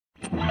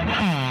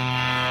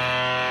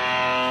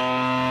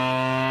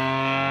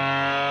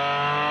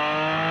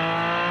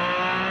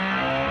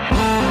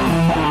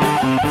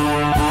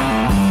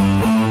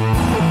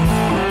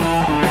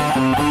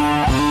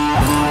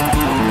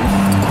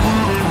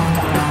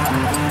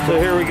So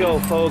here we go,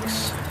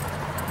 folks.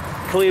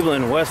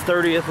 Cleveland, West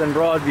 30th and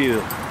Broadview.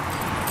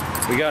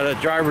 We got a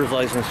driver's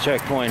license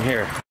checkpoint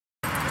here.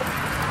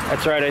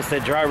 That's right, I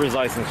said driver's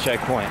license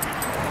checkpoint.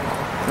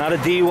 Not a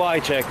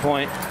DUI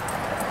checkpoint.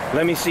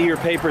 Let me see your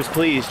papers,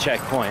 please,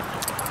 checkpoint.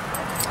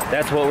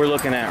 That's what we're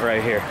looking at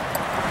right here.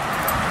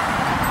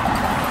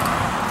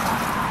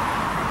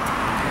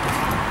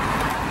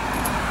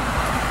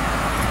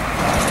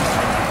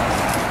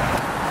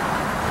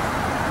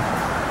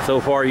 So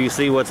far, you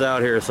see what's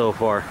out here so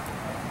far.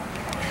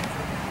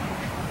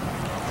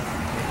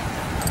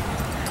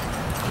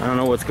 I don't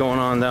know what's going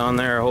on down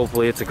there.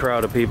 Hopefully it's a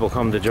crowd of people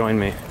come to join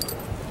me.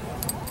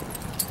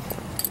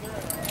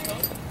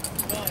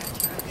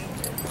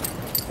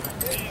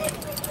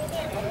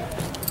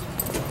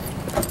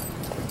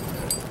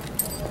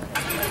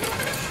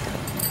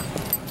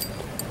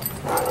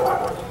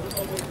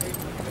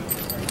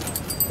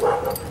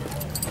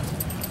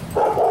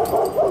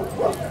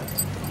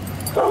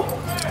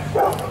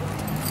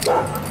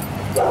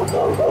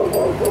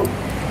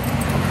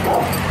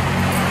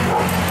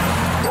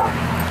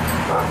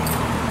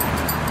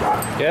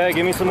 Yeah,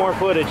 give me some more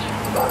footage.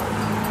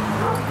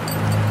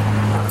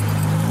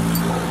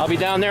 I'll be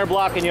down there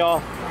blocking y'all.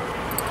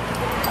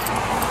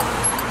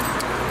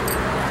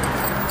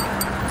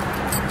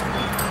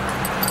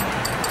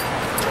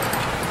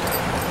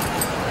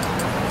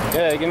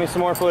 Yeah, give me some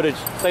more footage.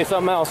 Say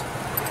something else.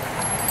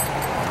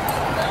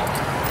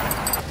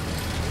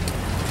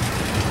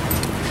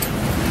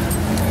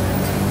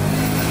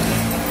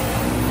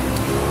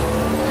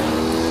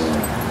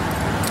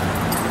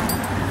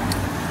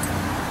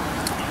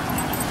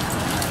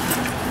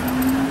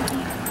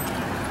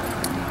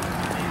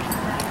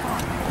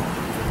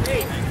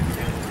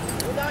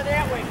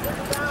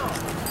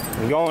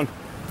 I'm going.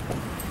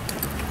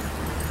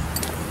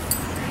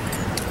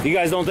 You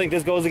guys don't think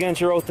this goes against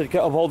your oath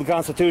to uphold the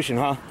Constitution,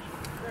 huh?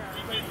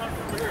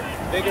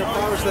 Bigger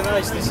powers than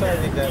ice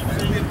deciding that.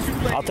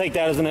 I'll take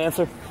that as an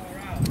answer.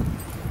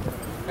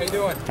 How you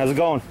doing? How's it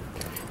going?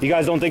 You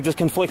guys don't think this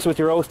conflicts with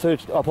your oath to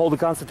uphold the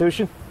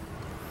Constitution?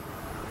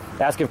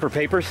 Asking for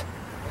papers?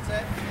 What's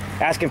that?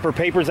 Asking for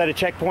papers at a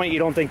checkpoint, you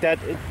don't think that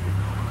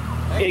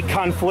it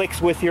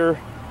conflicts with your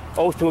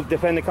oath to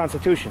defend the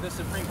Constitution? The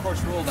Supreme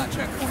Court's ruled on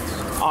checkpoints.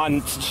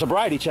 On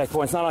sobriety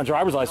checkpoints, not on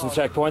driver's license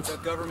checkpoints. The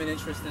government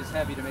interest is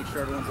heavy to make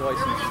sure everyone's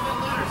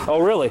licensed. Oh,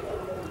 really?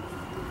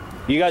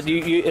 You got?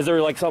 Is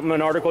there like something,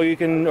 an article you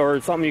can, or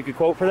something you could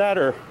quote for that,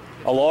 or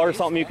a law or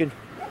something you could?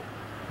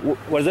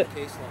 What is it?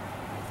 Case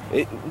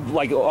law.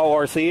 Like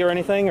ORC or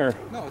anything, or?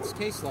 No, it's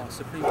case law.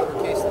 Supreme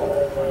Court case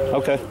law.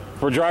 Okay.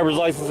 For driver's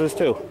licenses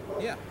too.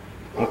 Yeah.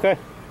 Okay.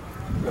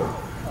 You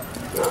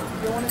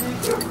want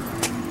these?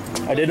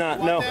 I did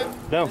not know.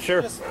 No,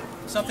 sure.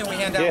 Something we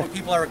hand out Yeah. when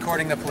people are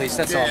recording the police.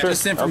 That's all. Sure.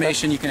 Just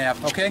information you can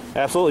have. Okay.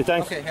 Absolutely.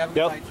 Thanks. Okay. Have a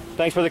good night.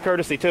 Thanks for the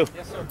courtesy too.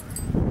 Yes, sir.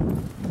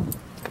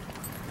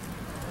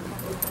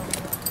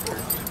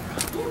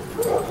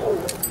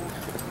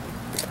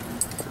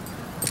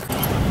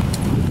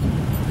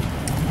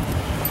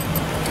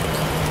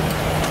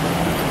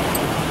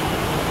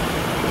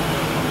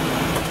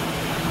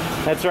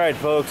 That's right,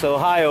 folks.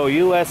 Ohio,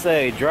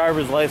 USA,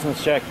 driver's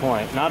license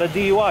checkpoint. Not a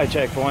DUI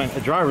checkpoint, a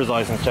driver's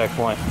license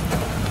checkpoint.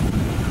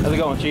 How's it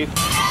going, Chief?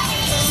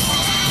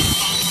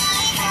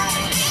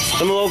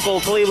 Some local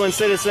Cleveland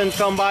citizens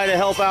come by to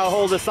help out,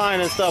 hold a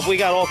sign and stuff. We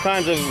got all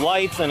kinds of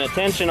lights and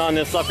attention on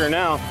this sucker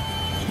now.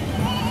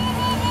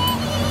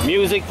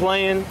 Music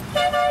playing.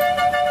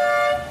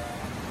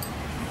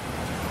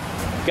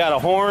 Got a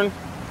horn.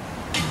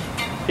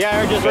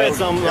 Yeah, I just read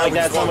something like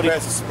that. Somebody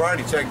passed a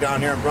sobriety check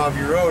down here on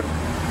Broadview Road.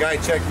 Guy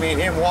checked me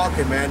and him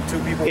walking, man. Two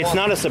people walking. It's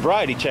not a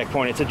sobriety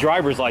checkpoint. It's a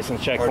driver's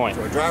license checkpoint.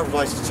 Or a driver's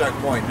license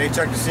checkpoint. They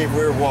checked to see if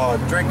we were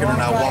drinking or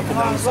not walking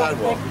down the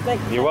sidewalk.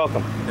 You're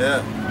welcome.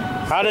 Yeah.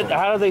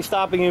 How are they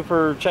stopping you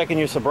for checking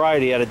your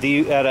sobriety at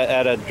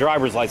a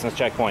driver's license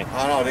checkpoint?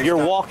 I don't know.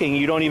 You're walking.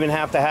 You don't even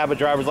have to have a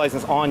driver's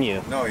license on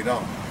you. No, you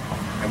don't.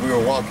 And we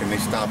were walking. They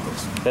stopped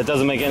us. That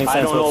doesn't make any sense.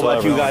 I don't know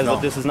about you guys, but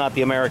this is not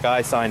the America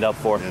I signed up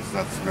for. Yeah, it's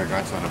not the America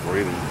I signed up for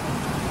either.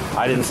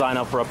 I didn't sign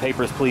up for a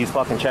papers, please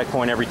fucking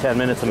checkpoint every 10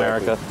 minutes,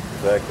 America.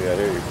 Exactly. I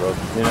hear you, bro.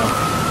 You know.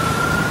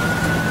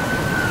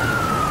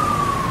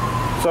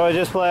 So I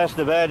just flashed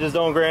the badges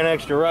don't grant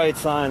extra rights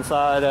sign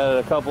inside at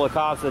a couple of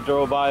cops that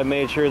drove by and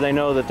made sure they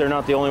know that they're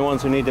not the only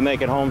ones who need to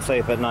make it home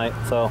safe at night.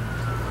 So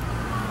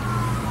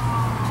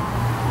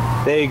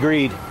they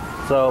agreed.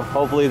 So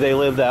hopefully they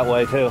live that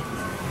way too.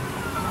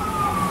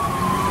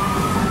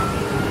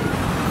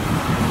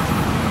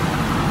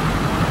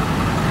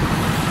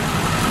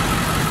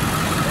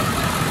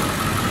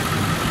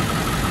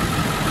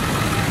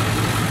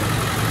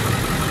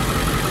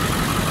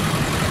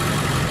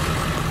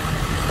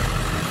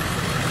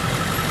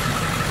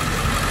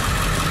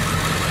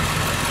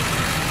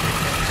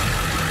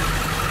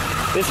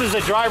 This is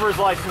a driver's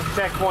license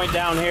checkpoint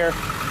down here.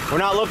 We're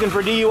not looking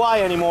for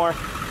DUI anymore.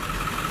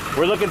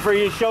 We're looking for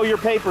you to show your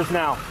papers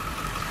now.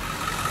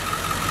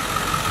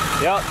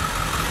 Yep.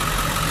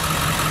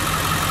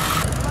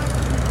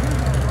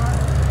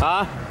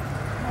 Huh?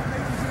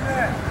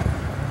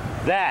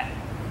 That.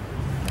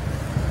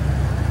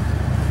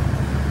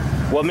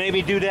 What made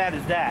me do that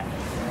is that.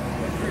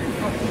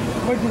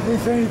 What, did they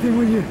say anything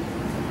with you?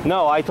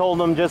 No, I told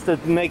them just to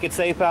make it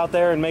safe out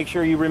there and make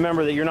sure you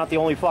remember that you're not the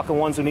only fucking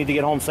ones who need to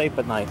get home safe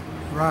at night.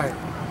 Right.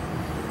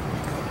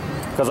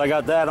 Because I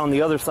got that on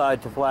the other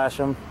side to flash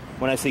them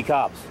when I see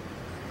cops.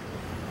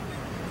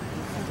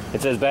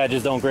 It says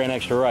badges don't grant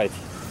extra rights.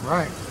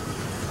 Right.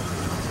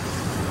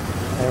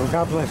 Hey, well,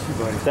 God bless you,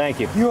 buddy. Thank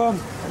you. You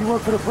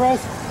work for the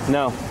press?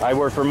 No, I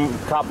work for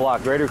Cop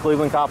Block, Greater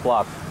Cleveland Cop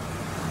Block.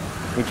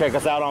 You can check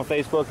us out on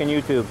Facebook and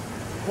YouTube.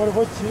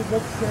 What's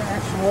the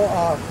actual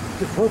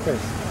the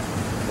purpose?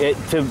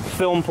 To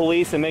film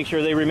police and make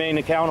sure they remain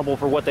accountable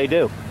for what they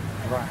do.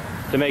 Right.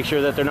 To make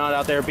sure that they're not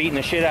out there beating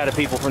the shit out of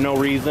people for no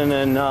reason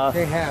and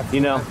they have.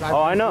 You know. I've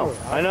I know.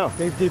 I know.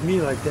 They did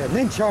me like that.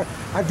 And then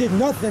I did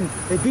nothing.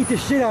 They beat the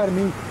shit out of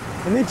me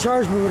and then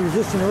charged me with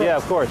resisting arrest. Yeah,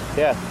 of course.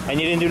 Yeah. And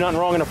you didn't do nothing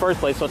wrong in the first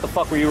place, so what the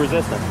fuck were you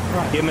resisting?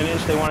 Right. Give them an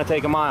inch, they want to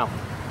take a mile.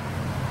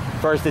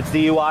 First it's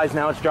DUIs,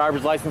 now it's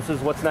driver's licenses.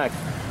 What's next?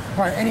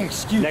 Right, any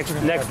excuse. Next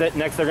they're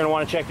going to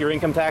want to check your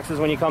income taxes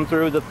when you come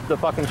through the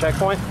fucking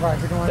checkpoint. Right,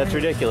 they're going. That's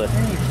ridiculous.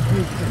 Any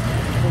excuse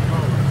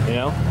You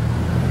know.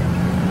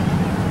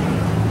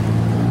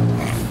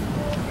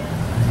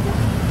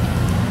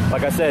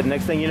 Like I said,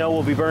 next thing you know,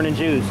 we'll be burning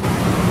Jews.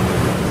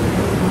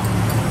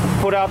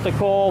 Put out the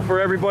call for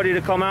everybody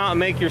to come out and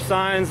make your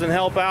signs and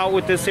help out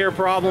with this here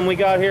problem we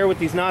got here with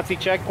these Nazi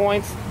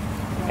checkpoints.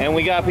 And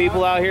we got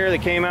people out here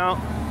that came out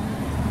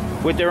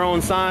with their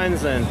own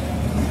signs, and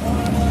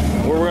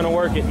we're going to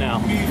work it now.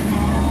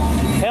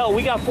 Hell,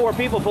 we got 4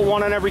 people, put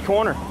one on every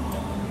corner.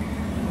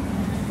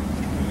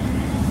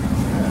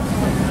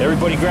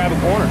 Everybody grab a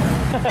corner.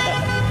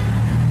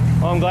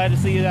 Well, I'm glad to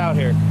see you out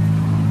here.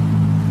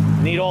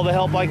 Need all the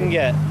help I can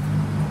get.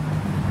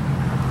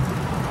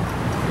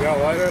 You got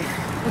a lighter?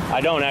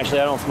 I don't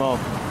actually, I don't smoke.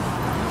 You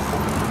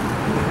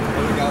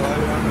got a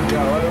lighter? You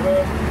got a lighter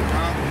there?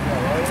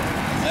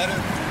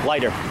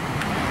 Lighter.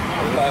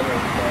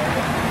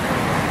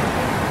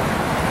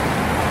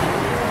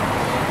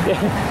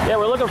 Yeah,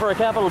 we're looking for a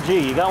capital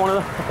G. You got one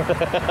of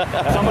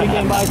those? Somebody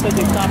came by and said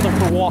they stopped them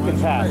for walking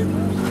past.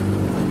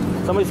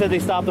 Somebody said they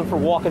stopped them for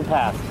walking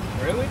past.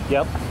 Really?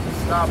 Yep.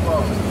 Stop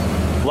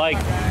up. Like,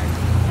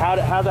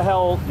 how the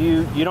hell do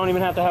you don't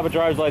even have to have a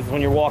driver's license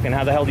when you're walking.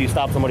 How the hell do you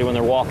stop somebody when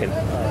they're walking?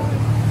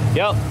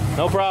 Yep,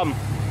 no problem.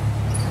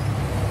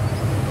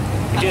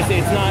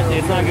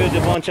 It's not good to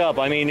bunch up.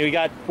 I mean, we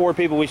got 4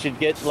 people, we should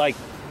get, like,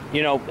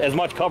 you know, as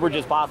much coverage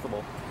as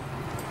possible.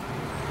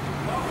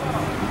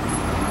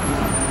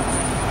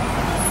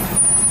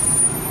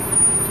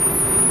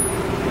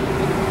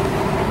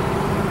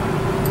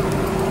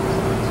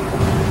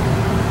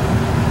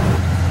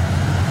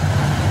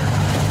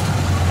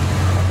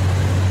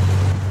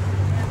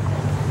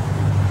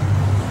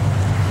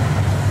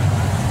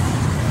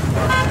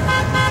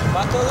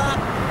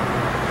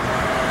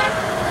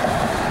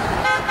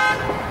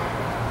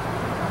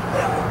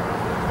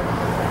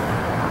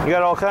 You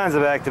got all kinds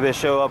of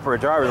activists show up for a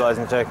driver's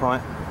license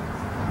checkpoint.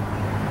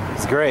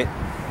 It's great.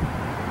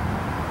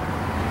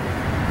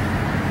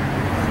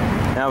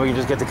 Now we can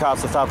just get the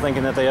cops to stop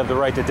thinking that they have the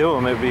right to do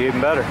them. It'd be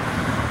even better.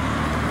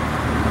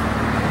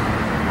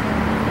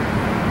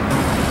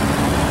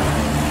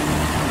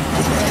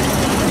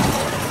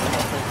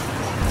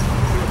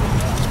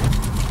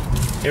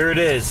 Here it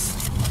is,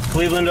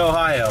 Cleveland,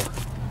 Ohio.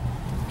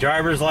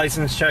 Driver's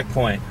license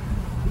checkpoint.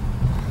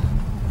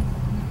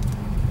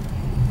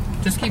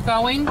 Just keep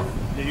going?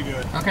 Yeah, you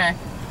good. Okay.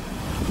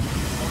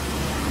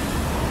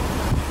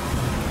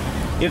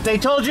 If they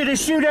told you to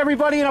shoot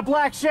everybody in a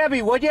black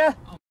Chevy, would you?